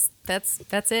 That's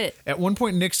it. At one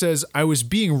point, Nick says, I was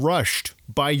being rushed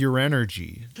by your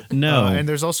energy. No. And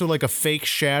there's also like a fake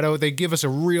shadow. They give us a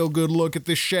real good look at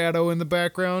this shadow in the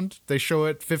background. They show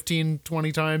it 15,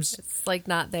 20 times. It's like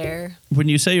not there. When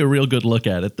you say a real good look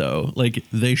at it, though,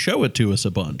 they show it to us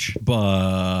a bunch,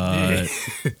 but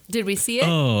Did we see it?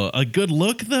 a good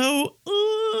look though,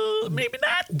 maybe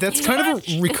not. That's kind of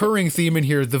a recurring theme in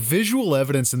here. The visual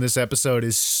evidence in this episode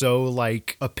is so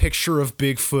like a picture of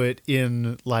Bigfoot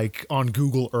in on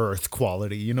Google Earth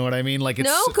quality. You know what I mean? It's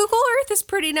No, Google Earth is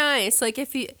pretty nice. Like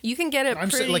if you can get it I'm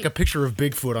pretty saying like a picture of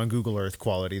Bigfoot on Google Earth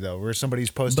quality though, where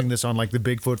somebody's posting this on the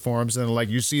Bigfoot forums and they're like,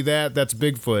 you see that? That's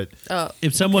Bigfoot. Oh,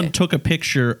 If someone okay. took a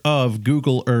picture of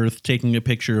Google Earth taking a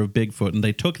picture of Bigfoot and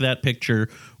they took that picture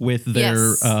with their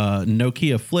Yes.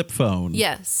 Nokia flip phone,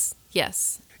 Yes.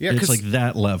 Yeah, it's like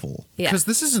that level. Yeah. because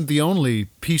this isn't the only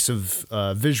piece of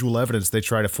visual evidence they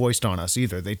try to foist on us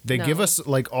either. They No. give us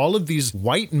all of these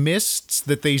white mists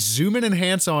that they zoom and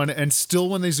enhance on, and still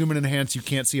when they zoom and enhance, you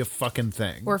can't see a fucking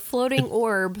thing. Or floating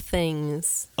orb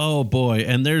things. Oh boy,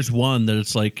 and there's one that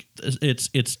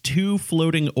it's two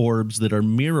floating orbs that are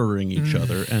mirroring each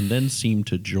other and then seem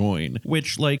to join.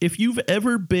 Which if you've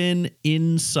ever been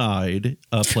inside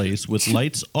a place with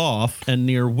lights off and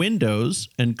near windows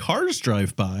and cars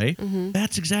drive by, eye,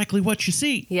 that's exactly what you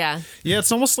see. Yeah. Yeah,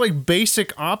 it's almost like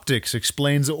basic optics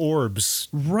explains orbs.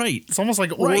 Right. It's almost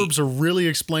like orbs are really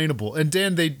explainable. And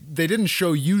Dan, they didn't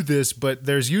show you this, but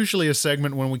there's usually a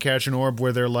segment when we catch an orb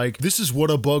where they're like, this is what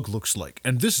a bug looks like,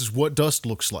 and this is what dust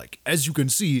looks like. As you can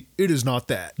see, it is not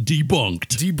that.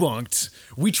 Debunked.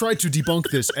 We tried to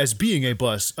debunk this as being a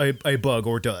bug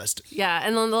or dust. Yeah,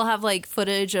 and then they'll have like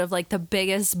footage of like the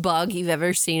biggest bug you've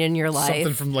ever seen in your life.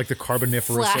 Something from like the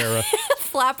Carboniferous era.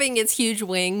 Flapping its huge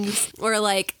wings, or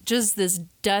like just this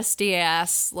dusty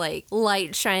ass like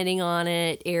light shining on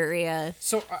it area.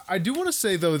 So I do want to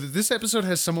say though that this episode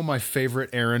has some of my favorite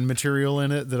Aaron material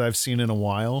in it that I've seen in a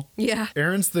while. Yeah.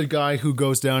 Aaron's the guy who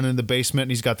goes down in the basement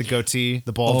and he's got the goatee,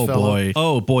 the bald fellow.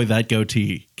 Oh boy, that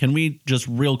goatee. Can we just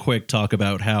real quick talk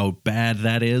about how bad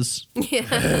that is?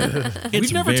 Yeah.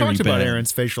 We've never talked about bad.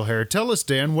 Aaron's facial hair. Tell us,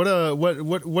 Dan,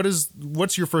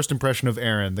 what's your first impression of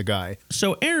Aaron, the guy?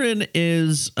 So Aaron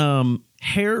is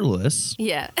hairless.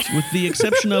 Yeah. With the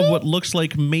exception of what looks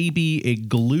like maybe a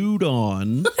glued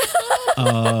on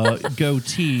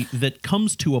goatee that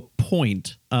comes to a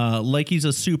point, like he's a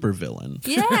supervillain.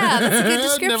 Yeah, that's a good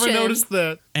description. Never noticed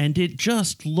that. And it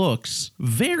just looks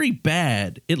very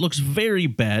bad. It looks very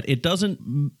bad. It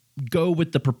doesn't go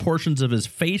with the proportions of his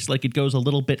face, like it goes a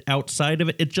little bit outside of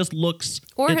it. It just looks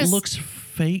looks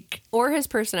fake. Or his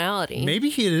personality. Maybe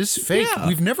he is fake. Yeah.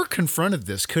 We've never confronted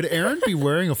this. Could Aaron be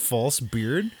wearing a false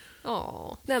beard?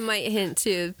 Oh, that might hint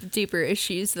to deeper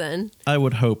issues then. I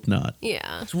would hope not.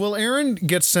 Yeah. Well, Aaron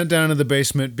gets sent down to the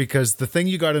basement because the thing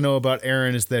you got to know about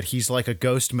Aaron is that he's like a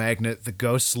ghost magnet. The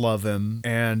ghosts love him.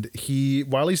 And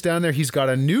while he's down there, he's got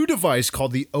a new device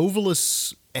called the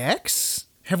Ovilus X.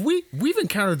 We've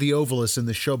encountered the Ovilus in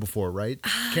the show before, right,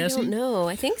 Cassie? I don't know.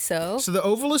 I think so. So the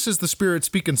Ovilus is the spirit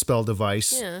speak and spell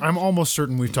device. Yeah. I'm almost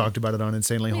certain we've talked about it on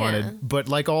Insanely Haunted. Yeah. But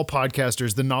like all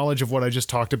podcasters, the knowledge of what I just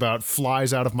talked about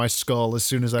flies out of my skull as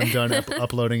soon as I'm done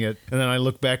uploading it. And then I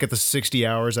look back at the 60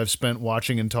 hours I've spent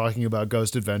watching and talking about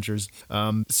Ghost Adventures.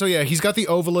 So yeah, he's got the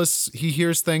Ovilus. He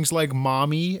hears things like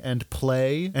mommy and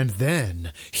play. And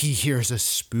then he hears a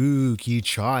spooky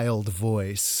child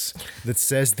voice that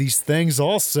says these things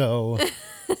also.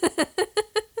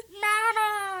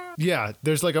 Yeah,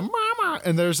 there's like a mama,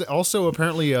 and there's also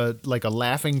apparently a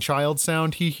laughing child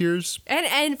sound he hears.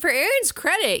 And for Aaron's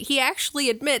credit, he actually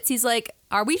admits, he's like,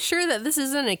 are we sure that this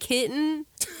isn't a kitten?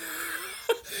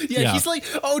 Yeah, he's like,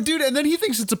 oh, dude, and then he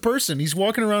thinks it's a person. He's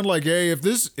walking around like, hey,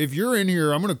 if you're in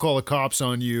here, I'm gonna call the cops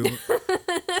on you.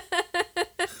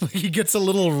 He gets a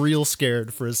little real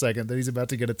scared for a second that he's about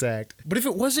to get attacked. But if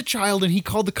it was a child and he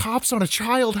called the cops on a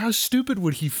child, how stupid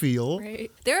would he feel?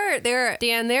 Right.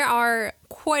 There are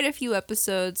quite a few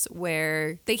episodes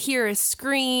where they hear a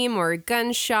scream or a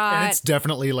gunshot. And it's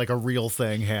definitely like a real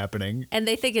thing happening. And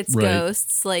they think it's Right.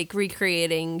 ghosts like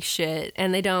recreating shit,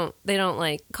 and they don't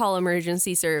like call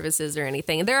emergency services or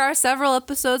anything. There are several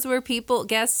episodes where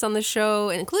guests on the show,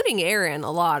 including Aaron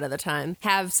a lot of the time,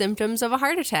 have symptoms of a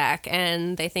heart attack,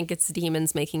 and they think it's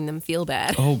demons making them feel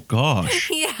bad. Oh gosh.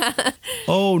 Yeah.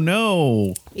 Oh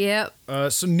no. Yep.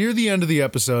 So near the end of the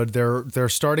episode, they're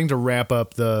starting to wrap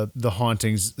up the hauntings.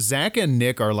 Zach and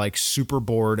Nick are like super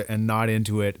bored and not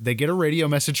into it. They get a radio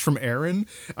message from Aaron.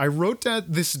 I wrote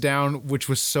this down, which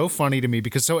was so funny to me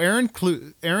because Aaron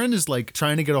is like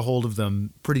trying to get a hold of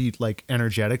them pretty like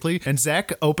energetically, and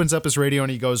Zach opens up his radio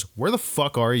and he goes, "Where the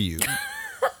fuck are you?"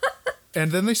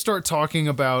 And then they start talking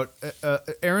about,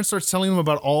 Aaron starts telling them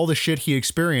about all the shit he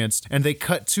experienced, and they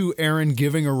cut to Aaron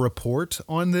giving a report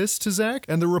on this to Zach,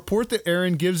 and the report that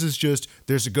Aaron gives is just,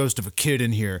 there's a ghost of a kid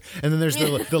in here, and then there's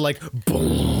the like,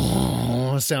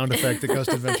 boom sound effect that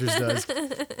Ghost Adventures does.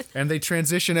 And they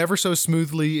transition ever so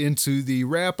smoothly into the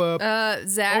wrap-up.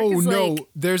 Zach oh, is no, like...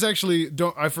 there's actually,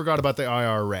 I forgot about the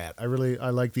IR rat. I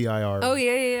like the IR. Oh,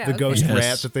 yeah. The okay. ghost Yes.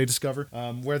 rat that they discover,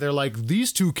 where they're like,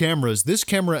 these two cameras, this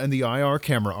camera and the IR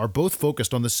camera, are both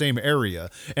focused on the same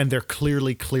area, and they're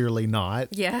clearly not.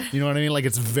 Yeah. You know what I mean? Like,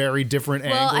 it's very different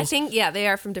Well, angles. I think, yeah, they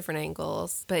are from different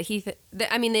angles, but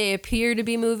they appear to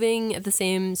be moving at the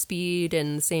same speed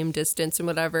and the same distance and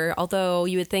whatever, although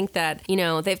you would think that,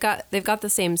 they've got the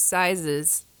same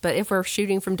sizes, but if we're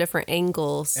shooting from different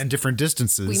angles and different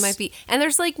distances. we might be, and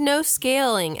there's like no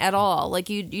scaling at all. Like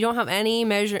you don't have any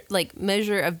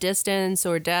measure of distance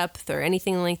or depth or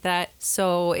anything like that.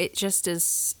 So it just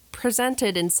is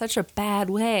presented in such a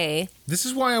bad way. This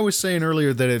is why I was saying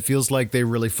earlier that it feels like they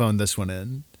really phoned this one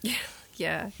in.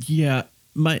 Yeah. Yeah,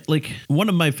 one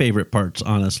of my favorite parts,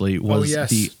 honestly, was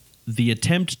the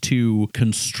attempt to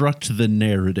construct the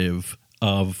narrative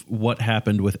of what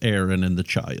happened with Aaron and the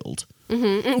child.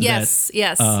 Mm-hmm. Yes.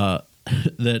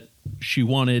 That she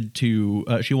wanted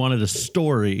a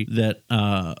story that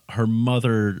her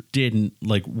mother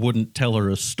wouldn't tell her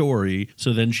a story.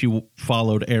 So then she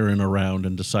followed Aaron around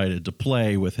and decided to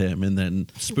play with him and then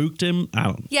spooked him. I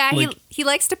don't know. Yeah, he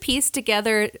likes to piece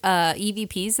together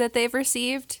EVPs that they've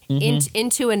received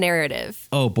into a narrative.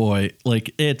 Oh boy,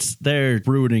 they're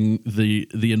ruining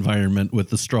the environment with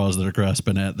the straws that are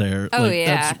grasping at there. Oh,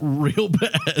 yeah. That's real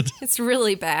bad. It's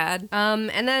really bad.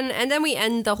 And then we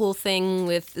end the whole thing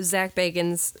with Zach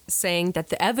Bagans saying that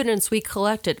the evidence we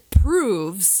collected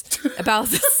proves about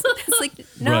this. It's like,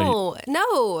 no,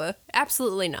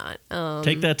 absolutely not.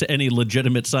 Take that to any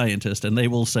legitimate scientist and they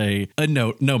will say,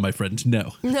 no, my friend,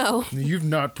 no. No. You've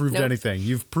not proved anything.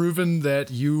 You've proven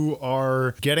that you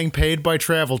are getting paid by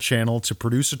Travel Channel to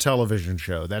produce a television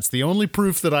show. That's the only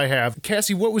proof that I have.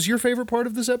 Cassie, what was your favorite part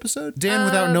of this episode? Dan,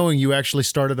 without knowing, you actually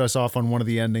started us off on one of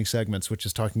the ending segments, which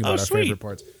is talking about our favorite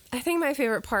parts. I think my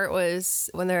favorite part was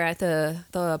when they're at the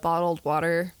bottled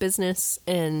water business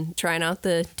and trying out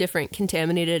the different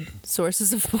contaminated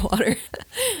sources of water.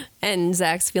 And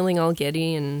Zach's feeling all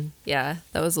giddy, and yeah,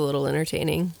 that was a little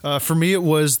entertaining. For me, it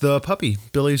was the puppy,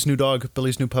 Billy's new dog,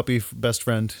 Billy's new puppy best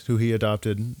friend who he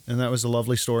adopted, and that was a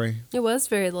lovely story. It was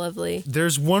very lovely.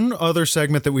 There's one other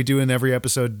segment that we do in every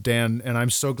episode, Dan, and I'm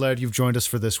so glad you've joined us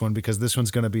for this one because this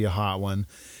one's going to be a hot one.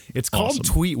 It's called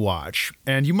Tweet Watch,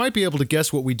 and you might be able to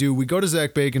guess what we do. We go to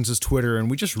Zach Bagans' Twitter, and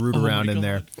we just root around in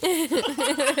there.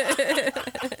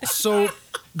 So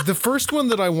the first one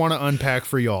that I want to unpack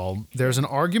for y'all, there's an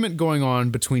argument going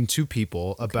on between two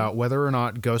people about whether or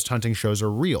not ghost hunting shows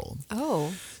are real.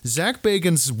 Oh. Zach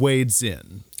Bagans wades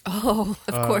in. Oh,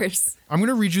 of course. I'm going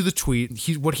to read you the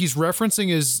tweet. What he's referencing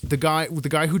is the guy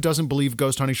who doesn't believe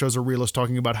ghost hunting shows are real is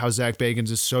talking about how Zach Bagans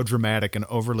is so dramatic and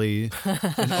overly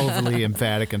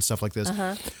emphatic and stuff like this.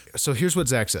 So here's what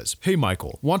Zach says. Hey,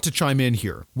 Michael, want to chime in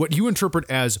here. What you interpret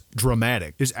as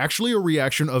dramatic is actually a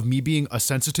reaction of me being a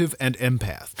sensitive and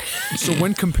empath. So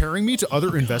when comparing me to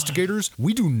other investigators,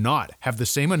 we do not have the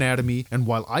same anatomy, and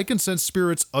while I can sense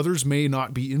spirits, others may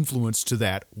not be influenced to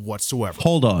that whatsoever.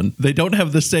 Hold on. They don't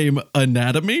have the same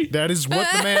anatomy? That is what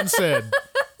the man said.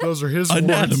 Those are his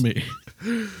anatomy.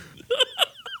 words.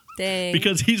 Dang.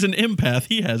 Because he's an empath,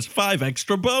 he has 5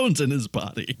 extra bones in his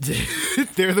body.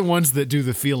 They're the ones that do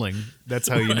the feeling. That's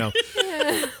how you know.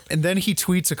 And then he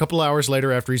tweets a couple hours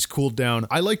later after he's cooled down,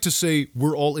 I like to say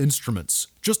we're all instruments,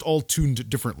 just all tuned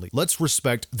differently. Let's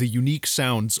respect the unique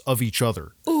sounds of each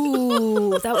other.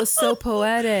 Ooh, that was so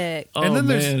poetic. And then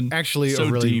there's actually So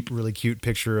a really, deep. really cute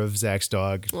picture of Zach's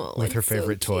dog with her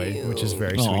favorite toy, which is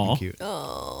very sweet and cute.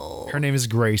 Oh. Her name is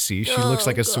Gracie. She looks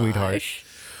like a sweetheart.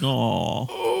 Aw.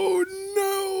 Oh,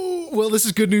 no. Well, this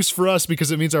is good news for us because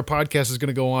it means our podcast is going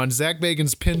to go on. Zach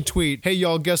Bagans' pinned tweet. Hey,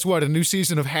 y'all, guess what? A new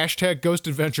season of Hashtag Ghost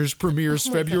Adventures premieres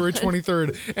February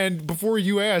 23rd. And before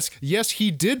you ask, yes,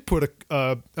 he did put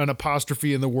an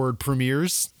apostrophe in the word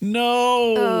premieres.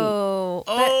 No.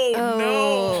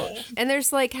 No. And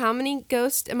there's like how many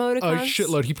ghost emoticons? A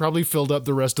shitload. He probably filled up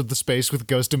the rest of the space with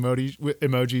ghost emojis.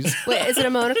 Wait, is it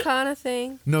emoticon a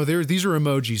thing? No, these are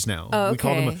emojis now. Oh, okay. We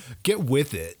call them get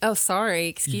with it. Oh, sorry.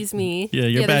 Excuse me. Yeah,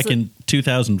 you're back in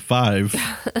 2005.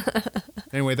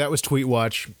 Anyway, that was Tweet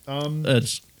Watch.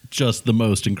 That's just the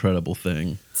most incredible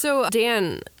thing. So,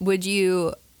 Dan, would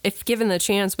you, if given the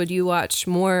chance, would you watch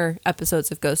more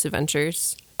episodes of Ghost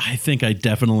Adventures? I think I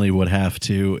definitely would have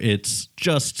to. It's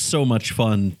just so much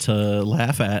fun to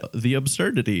laugh at the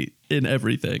absurdity in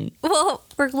everything. Well,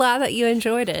 we're glad that you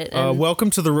enjoyed it. and- Welcome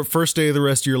to the first day of the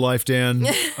rest of your life, Dan.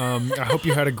 I hope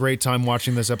you had a great time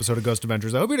watching this episode of Ghost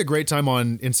Adventures. I hope you had a great time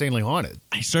on Insanely Haunted.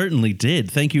 I certainly did.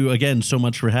 Thank you again so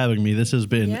much for having me. This has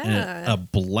been Yeah. a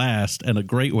blast and a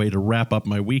great way to wrap up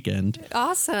my weekend.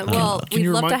 Awesome. Well, Can we'd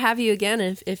you love to remind- have you again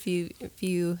if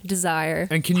you desire.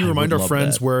 And can you I remind would our love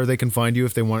friends that. where they can find you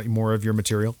if they want more of your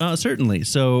material? Certainly.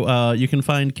 So you can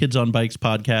find Kids on Bikes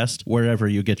podcast wherever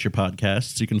you get your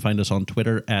podcasts. You can find us on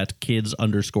Twitter at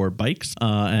kids_bikes.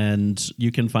 And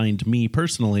you can find me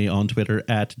personally on Twitter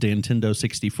at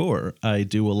Dantendo64. I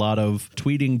do a lot of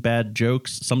tweeting bad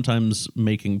jokes, sometimes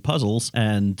making puzzles,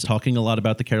 and talking a lot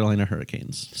about the Carolina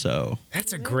Hurricanes. So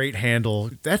That's a great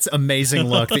handle. That's amazing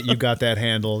luck that you got that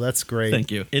handle. That's great. thank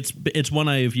you. It's one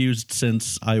I have used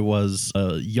since I was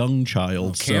a young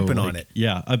child. Camping on it.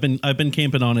 Yeah, I've been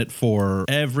camping on it for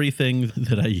everything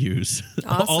that I use.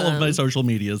 All of Awesome. my social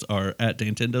medias are at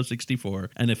Dantendo64.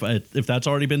 64. And if that's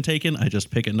already been taken, I just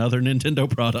pick another Nintendo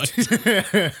product.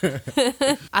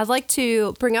 I'd like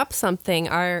to bring up something.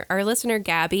 Our listener,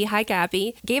 Gabby, hi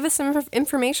Gabby, gave us some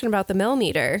information about the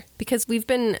millimeter because we've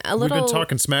been We've been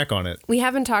talking smack on it. We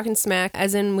have been talking smack,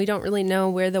 as in we don't really know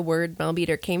where the word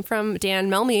millimeter came from. Dan,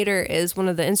 millimeter is one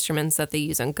of the instruments that they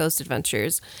use on Ghost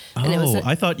Adventures. And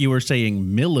I thought you were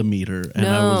saying millimeter. And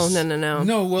no.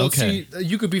 No, well, Okay. see,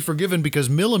 you could be forgiven because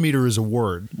millimeter is a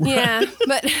word. Yeah,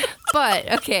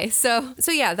 but okay, so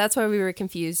yeah, that's why we were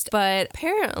confused. But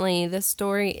apparently, the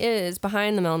story is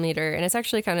behind the millimeter, and it's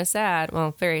actually kind of sad.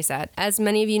 Well, very sad. As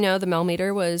many of you know, the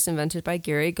millimeter was invented by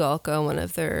Gary Galka, one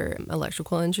of their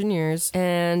electrical engineers,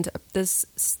 and this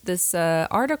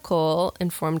article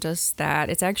informed us that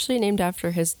it's actually named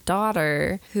after his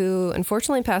daughter, who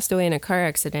unfortunately passed away in a car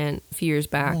accident a few years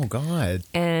back. Oh, God.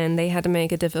 And they had to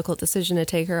make a difficult decision to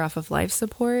take her off of life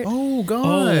support. Oh, God.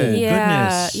 Oh,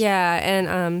 Yeah, goodness. yeah,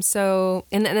 and so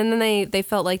then they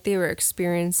felt like they were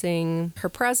experiencing her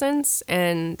presence,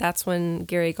 and that's when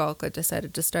Gary Galka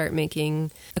decided to start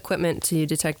making equipment to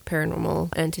detect paranormal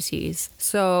entities.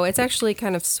 So it's actually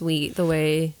kind of sweet the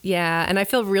way, yeah, and I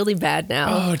feel really bad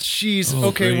now. Oh, jeez. Oh,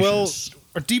 Okay, gracious. well,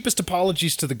 our deepest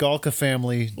apologies to the Galka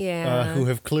family, Yeah. who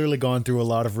have clearly gone through a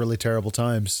lot of really terrible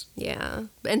times. Yeah,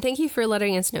 and thank you for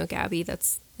letting us know, Gabby.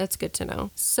 That's good to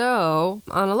know. So,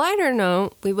 on a lighter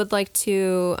note, we would like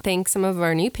to thank some of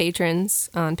our new patrons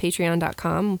on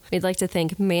patreon.com. We'd like to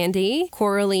thank Mandy,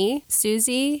 Coralie,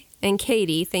 Susie, and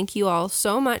Katie. Thank you all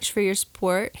so much for your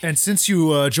support. And since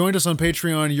you joined us on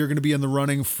Patreon, you're going to be in the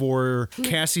running for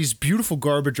Cassie's beautiful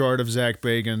garbage art of Zach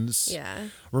Bagans. Yeah.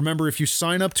 Remember, if you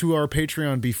sign up to our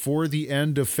Patreon before the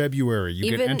end of February, you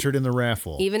get entered in the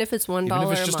raffle. Even if it's $1 Even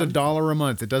if it's just a month. $1 a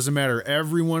month, it doesn't matter.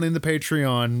 Everyone in the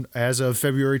Patreon, as of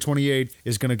February 28th,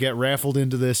 is going to get raffled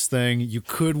into this thing. You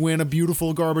could win a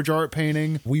beautiful garbage art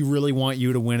painting. We really want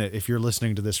you to win it if you're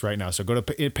listening to this right now. So go to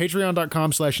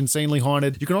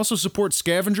patreon.com/insanelyhaunted. You can also support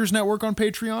Scavengers Network on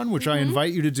Patreon, which I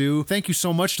invite you to do. Thank you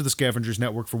so much to the Scavengers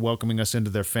Network for welcoming us into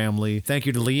their family. Thank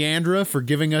you to Leandra for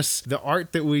giving us the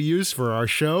art that we use for our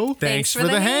show. Thanks for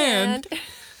the hand.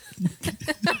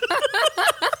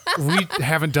 We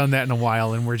haven't done that in a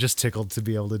while, and we're just tickled to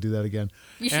be able to do that again.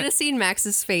 You should have seen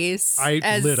Max's face.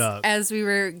 I lit up. As we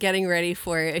were getting ready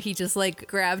for it. He just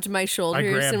grabbed my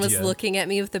shoulders grabbed and was you. looking at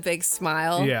me with a big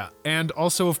smile. Yeah, and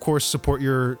also, of course, support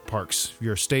your parks,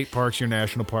 your state parks, your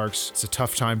national parks. It's a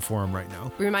tough time for them right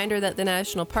now. Reminder that the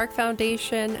National Park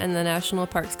Foundation and the National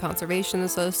Parks Conservation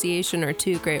Association are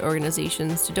two great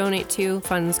organizations to donate to.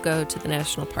 Funds go to the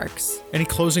national parks. Any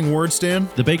closing words, Dan?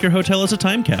 The Baker Hotel is a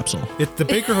time capsule. The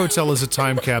Baker Hotel is a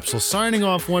time capsule. Signing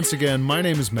off once again, my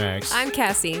name is Max. I'm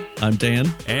Cassie. I'm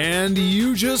Dan. And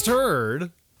you just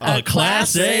heard A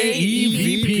Class A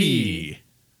EVP.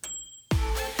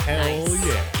 Hell Nice.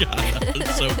 yeah. God,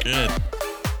 that's so good.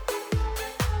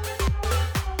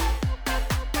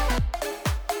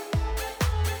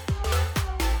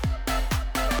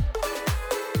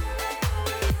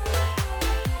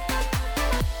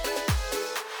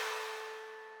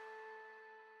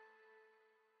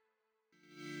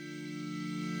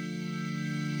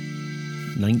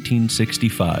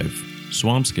 (1965),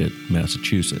 Swampscott,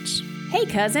 Massachusetts. Hey,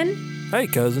 cousin. Hey,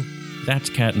 cousin. That's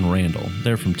Kat and Randall.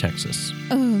 They're from Texas.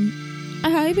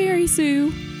 Hi, Mary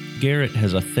Sue. Garrett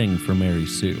has a thing for Mary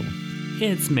Sue.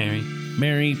 It's Mary.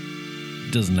 Mary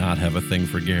does not have a thing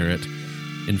for Garrett.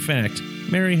 In fact,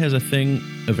 Mary has a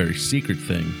very secret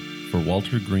thing, for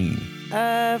Walter Green.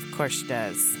 Of course she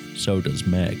does. So does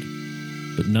Meg.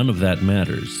 But none of that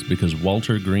matters because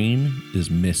Walter Green is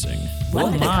missing.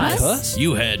 What my. cuss?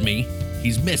 You heard me.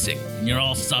 He's missing, and you're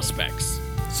all suspects.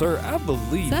 Sir, I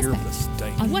believe you're Suspects.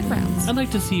 mistaken. On what grounds? I'd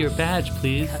like to see your badge,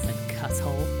 please. Cousin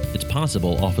cusshole. It's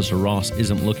possible Officer Ross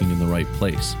isn't looking in the right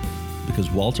place. Because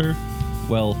Walter,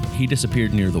 well, he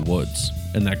disappeared near the woods.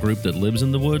 And that group that lives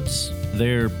in the woods,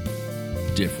 they're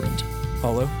different.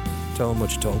 Hollow, tell him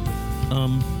what you told me.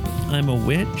 I'm a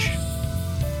witch?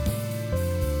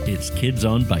 It's Kids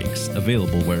on Bikes,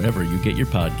 available wherever you get your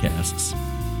podcasts.